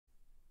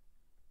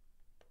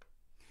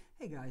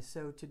Hey guys,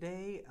 so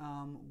today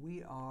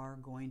we are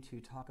going to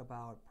talk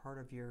about part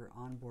of your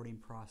onboarding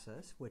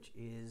process, which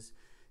is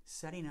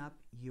setting up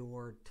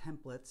your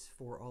templates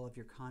for all of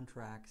your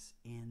contracts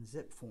in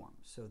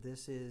ZipForms. So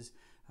this is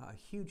a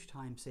huge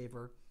time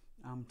saver.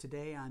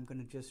 Today I'm going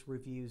to just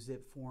review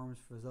ZipForms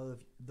for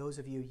those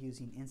of you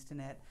using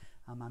Instanet.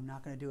 I'm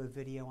not going to do a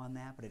video on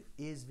that, but it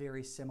is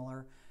very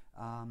similar.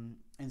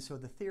 And so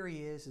the theory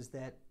is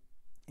that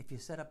if you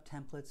set up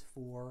templates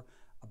for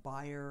a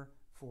buyer,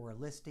 for a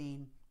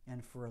listing,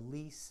 and for a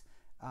lease,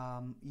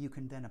 you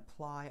can then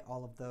apply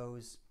all of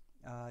those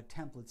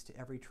templates to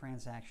every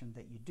transaction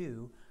that you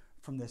do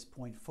from this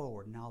point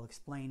forward. And I'll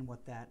explain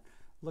what that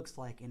looks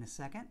like in a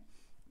second.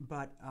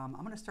 But I'm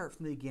going to start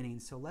from the beginning.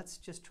 So let's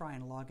just try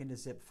and log into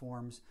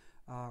ZipForms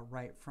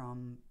right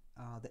from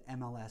the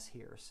MLS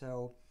here.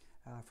 So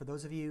for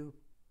those of you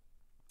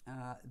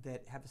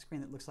that have a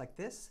screen that looks like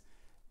this,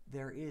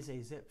 there is a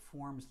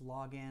ZipForms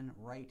login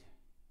right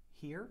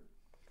here.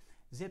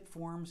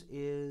 ZipForms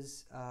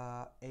is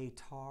a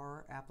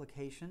TAR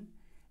application,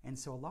 and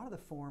so a lot of the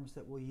forms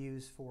that we'll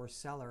use for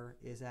seller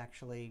is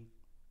actually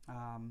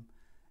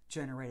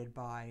generated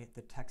by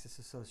the Texas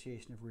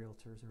Association of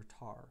Realtors, or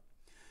TAR.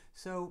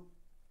 So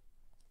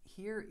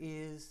here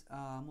is,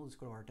 we'll just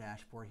go to our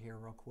dashboard here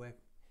real quick.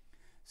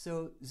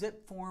 So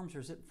ZipForms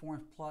or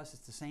ZipForms Plus,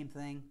 it's the same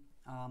thing,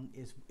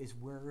 is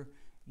where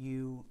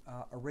you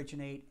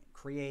originate,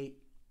 create,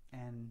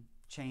 and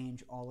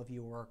change all of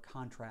your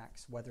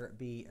contracts, whether it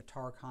be a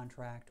TAR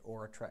contract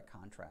or a TREC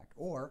contract,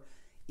 or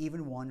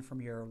even one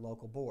from your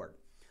local board.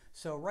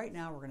 So right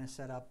now we're going to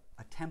set up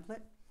a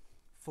template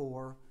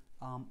for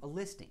a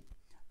listing.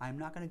 I'm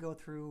not going to go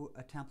through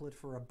a template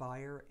for a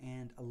buyer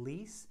and a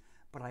lease,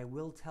 but I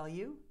will tell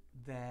you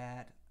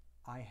that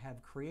I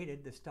have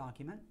created this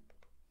document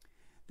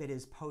that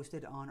is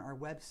posted on our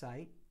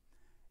website,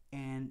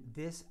 and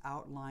this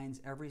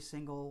outlines every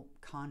single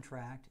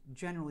contract,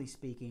 generally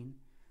speaking,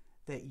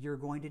 that you're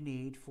going to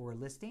need for a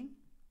listing,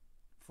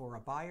 for a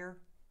buyer,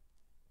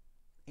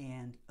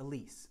 and a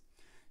lease.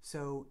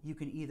 So you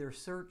can either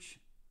search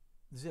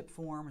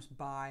ZipForms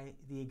by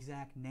the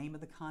exact name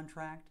of the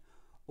contract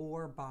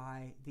or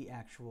by the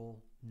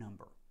actual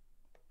number.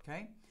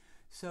 Okay,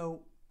 so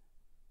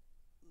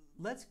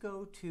let's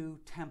go to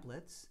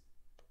templates.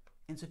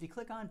 And so if you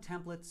click on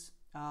templates,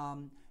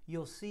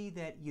 you'll see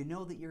that you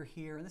know that you're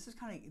here, and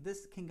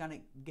this can kind of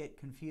get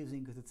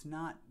confusing because it's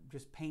not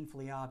just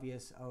painfully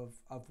obvious of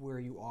where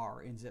you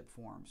are in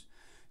ZipForms.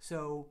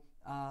 So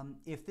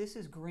if this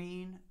is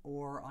green,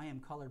 or I am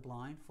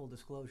colorblind, full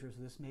disclosure,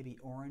 so this may be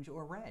orange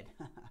or red,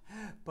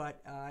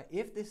 but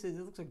if this is,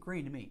 it looks like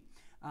green to me,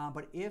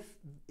 but if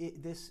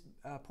this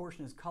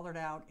portion is colored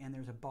out and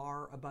there's a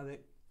bar above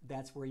it,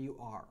 that's where you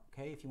are.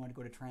 Okay, if you want to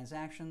go to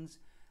transactions,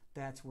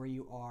 that's where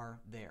you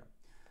are there.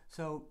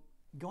 So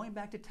going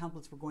back to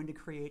templates, we're going to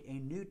create a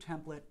new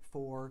template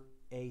for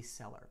a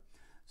seller.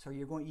 So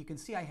you can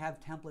see I have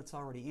templates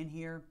already in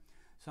here.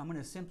 So I'm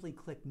going to simply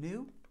click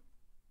new.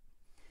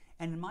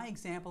 And in my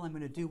example, I'm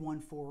going to do one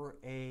for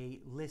a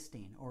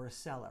listing or a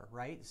seller,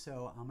 right?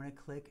 So I'm going to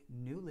click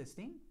new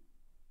listing.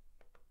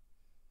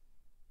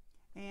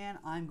 And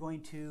I'm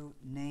going to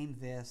name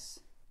this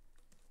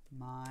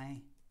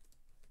my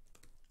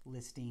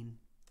listing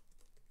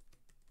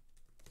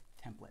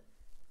template.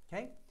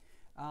 Okay.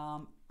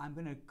 I'm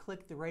going to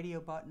click the radio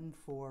button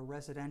for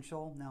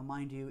residential. Now,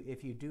 mind you,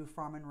 if you do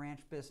farm and ranch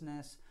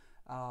business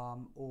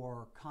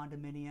or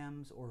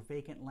condominiums or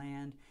vacant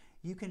land,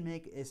 you can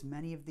make as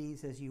many of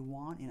these as you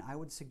want, and I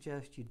would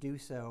suggest you do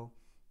so,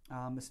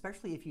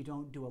 especially if you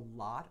don't do a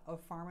lot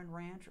of farm and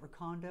ranch or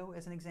condo,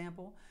 as an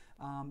example.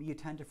 You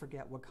tend to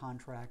forget what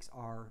contracts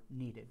are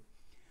needed.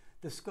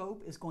 The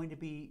scope is going to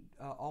be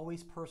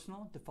always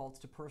personal, defaults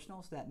to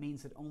personal, so that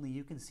means that only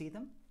you can see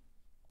them.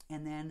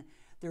 And then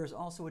there is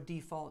also a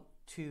default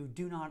to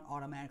do not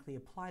automatically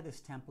apply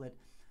this template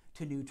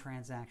to new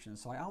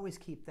transactions. So I always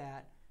keep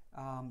that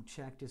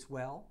checked as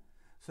well.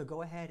 So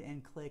go ahead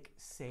and click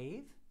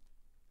Save.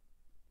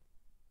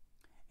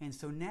 And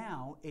so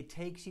now it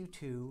takes you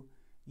to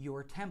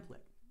your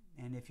template.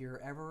 And if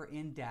you're ever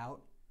in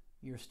doubt,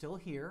 you're still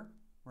here,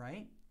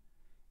 right?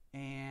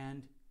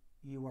 And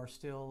you are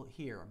still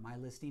here. My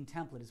listing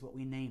template is what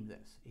we named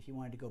this. If you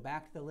wanted to go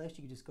back to the list,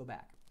 you can just go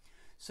back.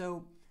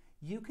 So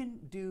you can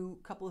do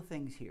a couple of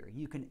things here.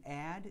 You can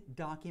add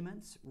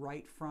documents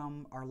right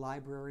from our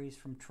libraries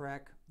from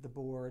TREC, the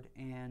board,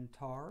 and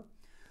TAR,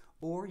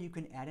 or you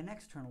can add an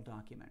external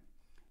document.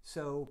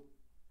 So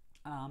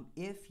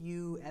if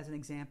you, as an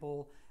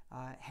example,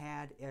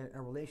 had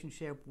a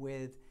relationship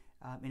with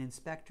an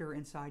inspector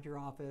inside your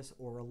office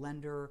or a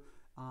lender,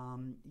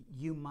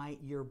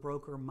 your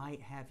broker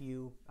might have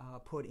you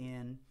put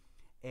in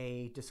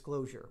a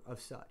disclosure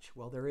of such.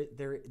 Well,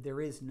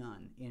 there is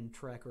none in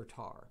TREC or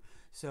TAR.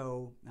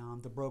 So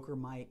the broker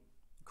might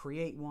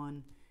create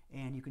one,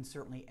 and you can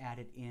certainly add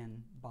it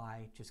in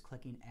by just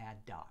clicking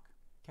Add Doc.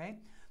 Okay,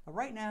 but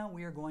right now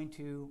we are going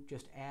to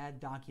just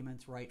add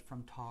documents right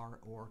from TAR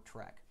or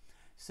TREC.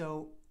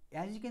 So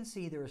as you can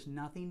see, there is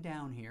nothing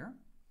down here,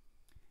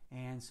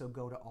 and so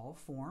go to All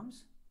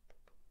Forms,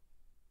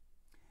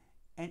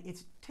 and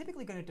it's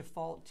typically going to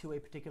default to a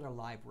particular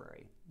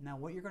library. Now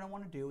what you're going to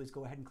want to do is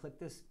go ahead and click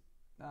this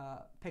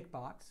pick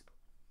box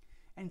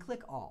and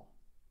click all,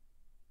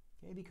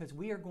 okay, because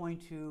we are going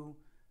to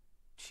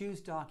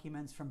choose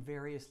documents from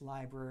various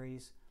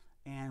libraries,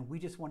 and we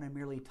just want to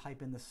merely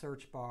type in the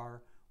search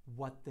bar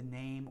what the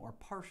name or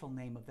partial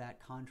name of that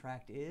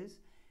contract is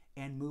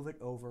and move it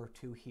over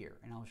to here,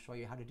 and I'll show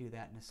you how to do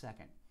that in a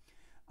second.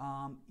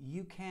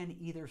 You can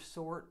either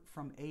sort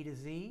from A to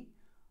Z,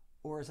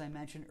 or as I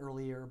mentioned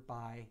earlier,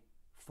 by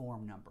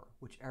form number,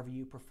 whichever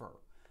you prefer.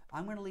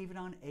 I'm going to leave it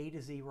on A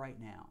to Z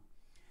right now.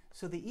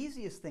 So the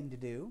easiest thing to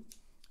do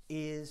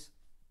is,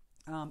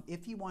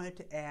 if you wanted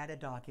to add a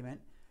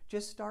document,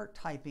 just start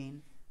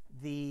typing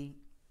the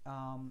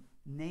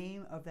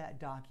name of that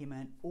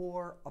document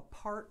or a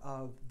part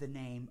of the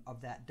name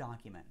of that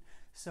document.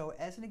 So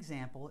as an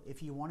example,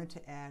 if you wanted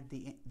to add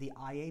the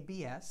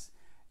IABS,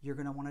 you're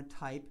going to want to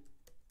type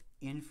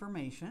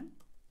information,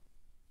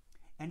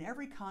 and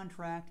every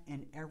contract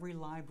in every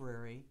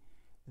library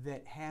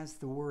that has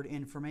the word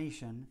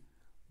information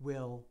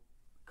will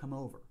come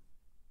over.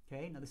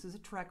 Okay, now this is a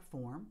TREC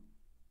form,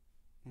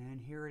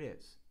 and here it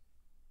is.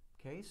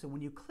 Okay, so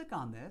when you click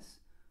on this,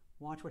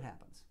 watch what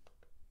happens.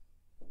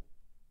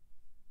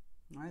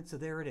 All right, so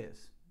there it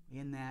is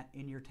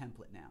in your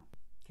template now.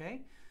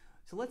 Okay,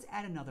 so let's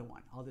add another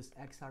one. I'll just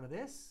X out of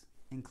this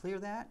and clear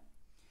that.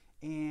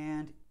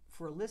 And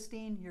for a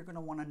listing, you're going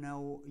to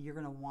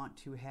want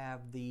to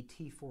have the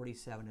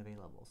T47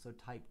 available. So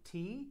type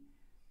T-47,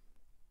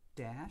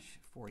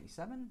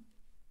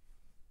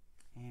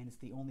 and it's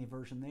the only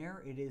version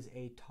there. It is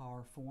a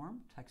TAR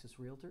form, Texas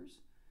Realtors.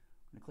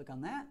 I'm going to click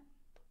on that,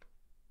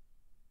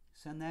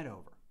 send that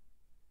over.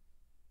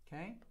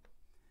 Okay,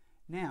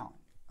 now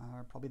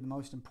probably the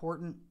most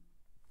important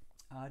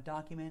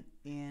document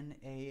in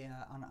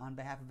on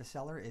behalf of a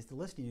seller is the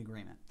listing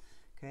agreement.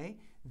 Okay,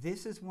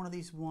 this is one of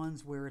these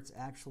ones where it's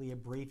actually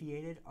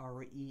abbreviated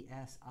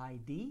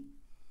RESID,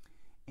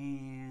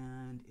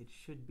 and it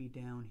should be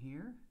down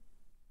here.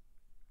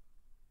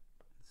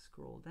 Let's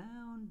scroll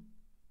down.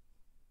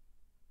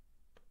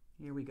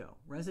 Here we go.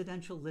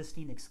 Residential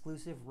listing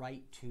exclusive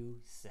right to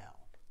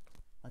sell.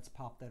 Let's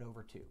pop that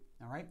over too.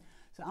 All right,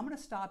 so I'm going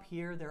to stop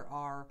here. There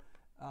are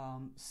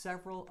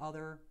several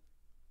other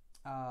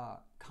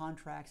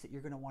contracts that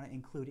you're going to want to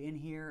include in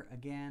here.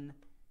 Again,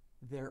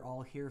 they're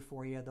all here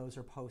for you. Those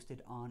are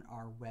posted on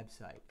our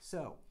website.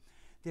 So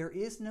there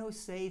is no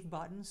save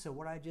button. So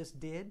what I just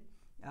did,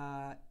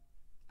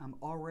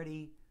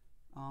 already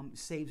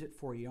saves it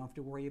for you. You don't have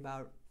to worry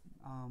about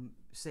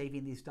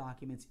saving these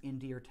documents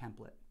into your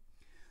template.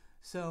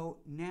 So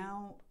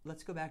now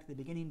let's go back to the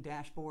beginning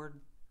dashboard.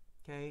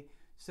 Okay,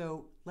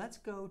 so let's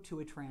go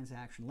to a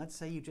transaction. Let's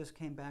say you just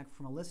came back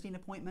from a listing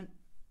appointment.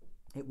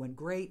 It went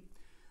great.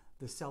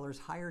 The sellers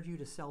hired you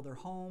to sell their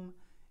home,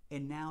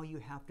 and now you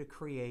have to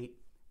create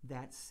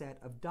that set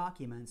of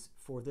documents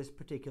for this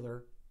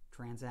particular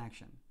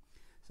transaction.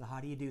 So how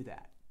do you do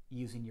that?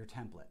 Using your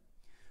template.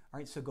 All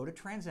right, so go to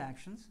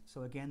transactions.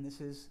 So again,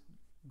 this is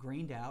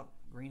greened out,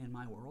 green in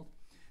my world.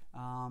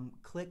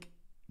 Click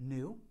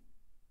new,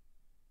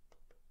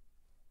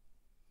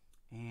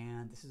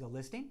 and this is a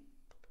listing.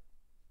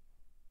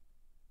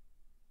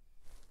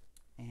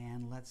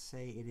 And let's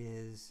say it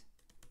is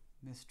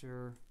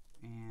Mr.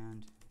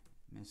 and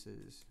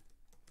Mrs.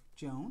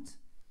 Jones.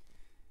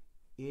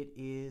 It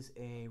is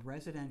a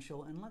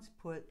residential, and let's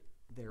put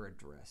their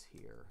address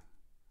here.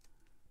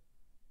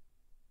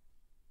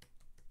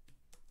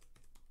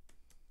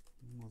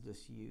 And we'll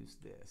just use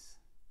this.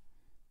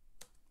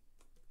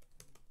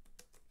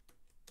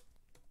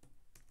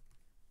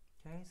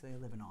 Okay, so they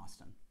live in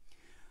Austin.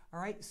 All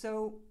right,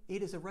 so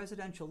it is a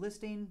residential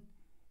listing.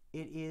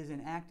 It is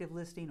an active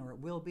listing, or it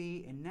will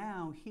be, and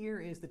now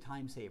here is the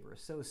time saver.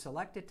 So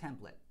select a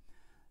template.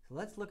 So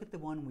let's look at the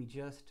one we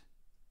just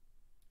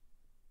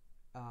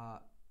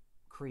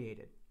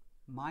created.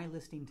 My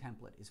listing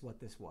template is what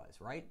this was,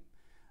 right?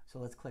 So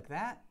let's click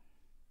that.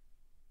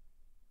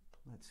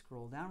 Let's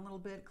scroll down a little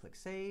bit, click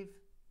save.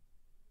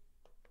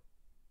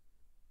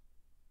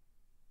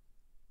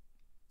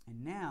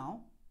 And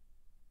now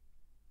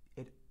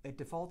it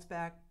defaults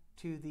back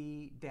to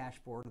the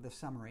dashboard or the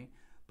summary,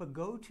 but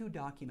go to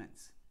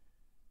documents.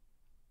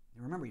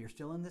 And remember, you're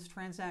still in this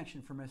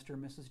transaction for Mr.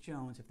 and Mrs.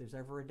 Jones. If there's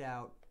ever a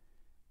doubt,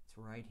 it's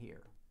right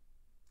here.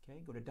 Okay,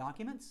 go to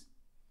documents,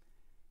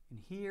 and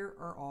here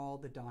are all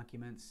the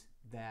documents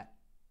that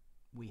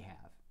we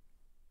have.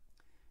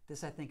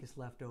 This, I think, is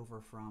left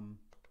over from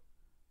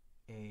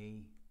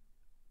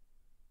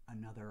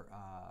another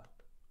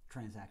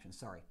transaction,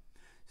 sorry.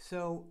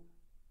 So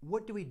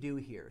what do we do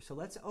here? So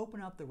let's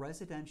open up the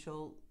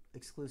residential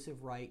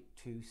exclusive right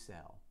to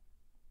sell.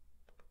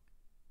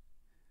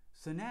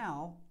 So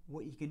now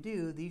what you can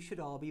do, these should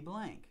all be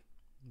blank,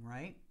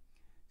 right?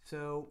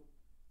 So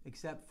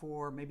except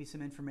for maybe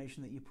some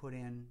information that you put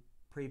in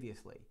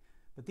previously.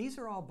 But these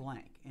are all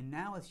blank, and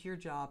now it's your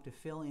job to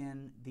fill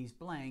in these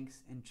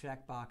blanks and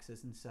check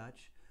boxes and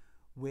such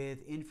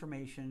with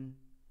information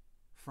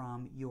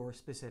from your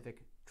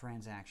specific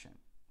transaction.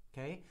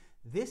 Okay,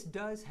 this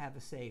does have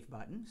a save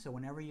button, so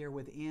whenever you're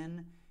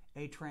within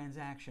a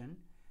transaction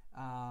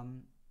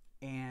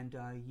and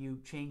you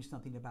change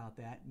something about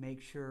that,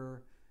 make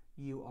sure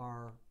you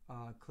are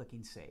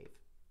clicking save.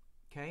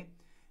 Okay,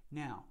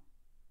 now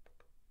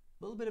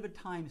a little bit of a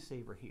time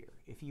saver here.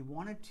 If you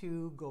wanted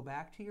to go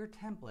back to your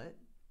template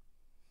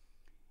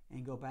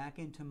and go back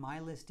into my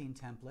listing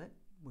template,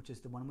 which is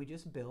the one we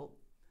just built,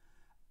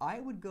 I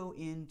would go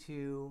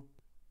into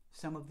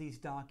some of these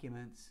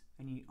documents,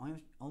 and you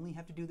only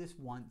have to do this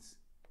once,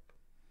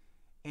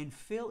 and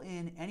fill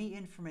in any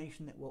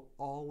information that will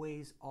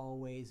always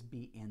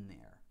be in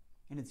there.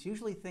 And it's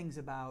usually things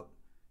about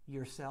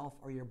yourself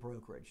or your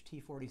brokerage.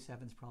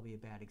 T47 is probably a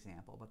bad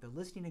example, but the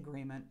listing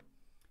agreement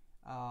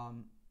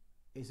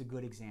is a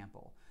good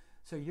example.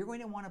 So you're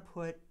going to want to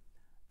put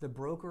the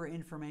broker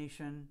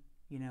information,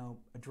 you know,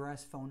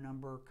 address, phone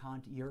number,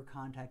 your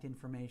contact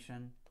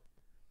information,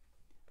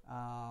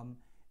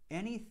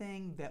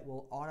 anything that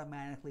will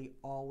automatically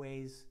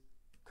always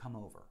come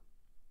over.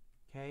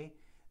 Okay?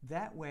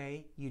 That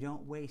way you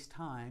don't waste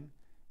time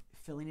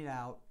filling it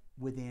out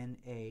within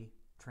a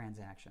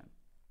transaction.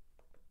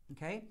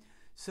 Okay?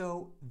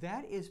 So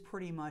that is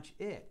pretty much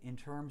it in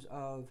terms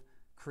of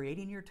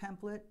creating your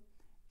template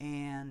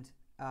and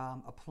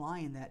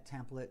applying that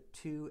template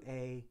to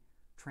a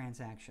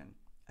transaction.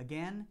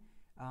 Again,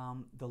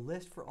 the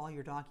list for all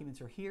your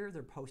documents are here.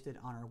 They're posted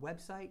on our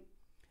website,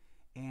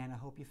 and I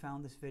hope you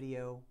found this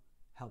video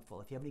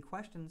helpful. If you have any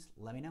questions,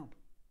 let me know.